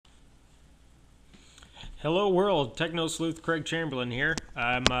Hello world, Techno Sleuth Craig Chamberlain here.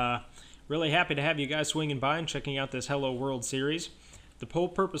 I'm really happy to have you guys swinging by and checking out this Hello World series. The whole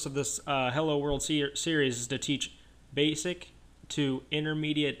purpose of this Hello World series is to teach basic to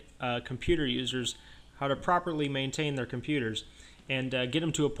intermediate computer users how to properly maintain their computers and get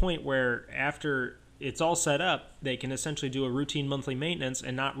them to a point where after it's all set up, they can essentially do a routine monthly maintenance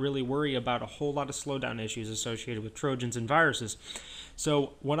and not really worry about a whole lot of slowdown issues associated with Trojans and viruses.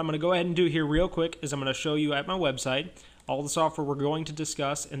 So what I'm going to go ahead and do here real quick is I'm going to show you at my website all the software we're going to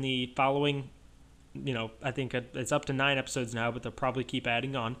discuss in the following, I think it's up to 9 episodes now, but they'll probably keep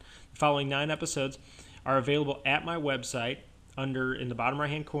adding on. The following 9 episodes are available at my website in the bottom right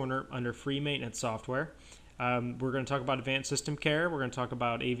hand corner under free maintenance software. We're going to talk about advanced system care. We're going to talk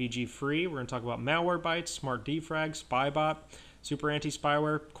about AVG free. We're going to talk about Malwarebytes, Smart Defrag, Spybot, Super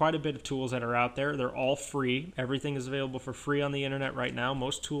Anti-Spyware, quite a bit of tools that are out there. They're all free. Everything is available for free on the internet right now.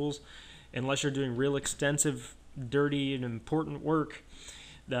 Most tools, unless you're doing real extensive, dirty, and important work,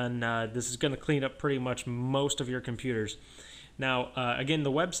 then this is going to clean up pretty much most of your computers. Now, again,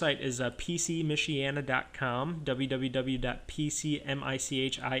 the website is pcmichiana.com,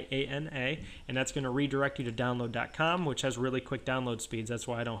 www.pcmichiana, and that's going to redirect you to download.com, which has really quick download speeds. That's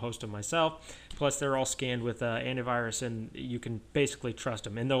why I don't host them myself. Plus, they're all scanned with antivirus, and you can basically trust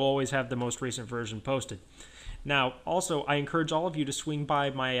them, and they'll always have the most recent version posted. Now, also, I encourage all of you to swing by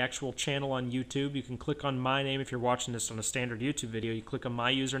my actual channel on YouTube. You can click on my name if you're watching this on a standard YouTube video. You click on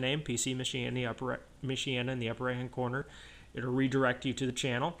my username, pcmichiana in the upper right-hand corner. It'll redirect you to the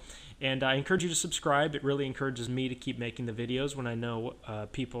channel. And I encourage you to subscribe. It really encourages me to keep making the videos when I know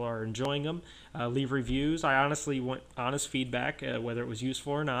people are enjoying them. Leave reviews. I honestly want honest feedback, whether it was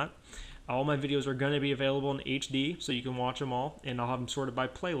useful or not. All my videos are going to be available in HD, so you can watch them all. And I'll have them sorted by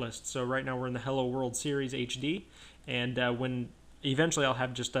playlist. So right now we're in the Hello World Series HD. And eventually I'll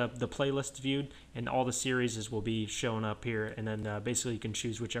have just the playlist viewed, and all the series will be shown up here. And then basically you can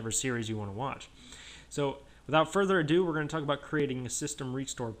choose whichever series you want to watch. So without further ado, we're going to talk about creating a system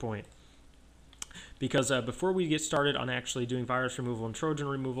restore point. Because before we get started on actually doing virus removal and Trojan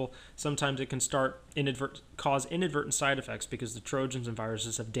removal, sometimes it can cause inadvertent side effects because the Trojans and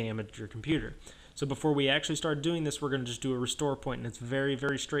viruses have damaged your computer. So before we actually start doing this, we're going to just do a restore point, and it's very,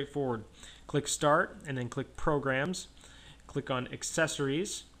 very straightforward. Click Start, and then click Programs. Click on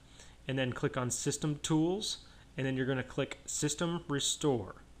Accessories, and then click on System Tools, and then you're going to click System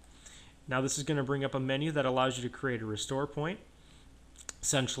Restore. Now this is going to bring up a menu that allows you to create a restore point.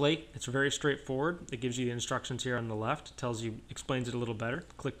 Essentially, it's very straightforward. It gives you the instructions here on the left. Explains it a little better.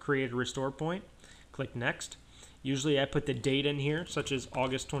 Click Create a Restore Point. Click Next. Usually I put the date in here, such as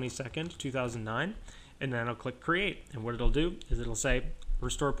August 22nd, 2009, and then I'll click Create. And what it'll do is it'll say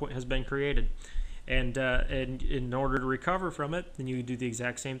Restore Point has been created. And in order to recover from it, then you do the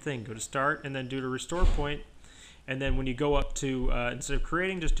exact same thing. Go to Start and then do the Restore Point. And then when you go up to, instead of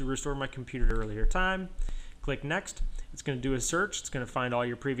creating, just do restore my computer to earlier time. Click Next. It's going to do a search. It's going to find all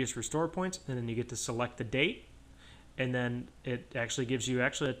your previous restore points. And then you get to select the date. And then it actually gives you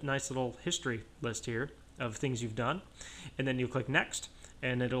a nice little history list here of things you've done. And then you click Next.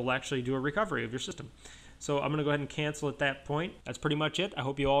 And it'll actually do a recovery of your system. So I'm going to go ahead and cancel at that point. That's pretty much it. I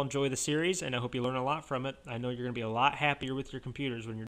hope you all enjoy the series, and I hope you learn a lot from it. I know you're going to be a lot happier with your computers when you're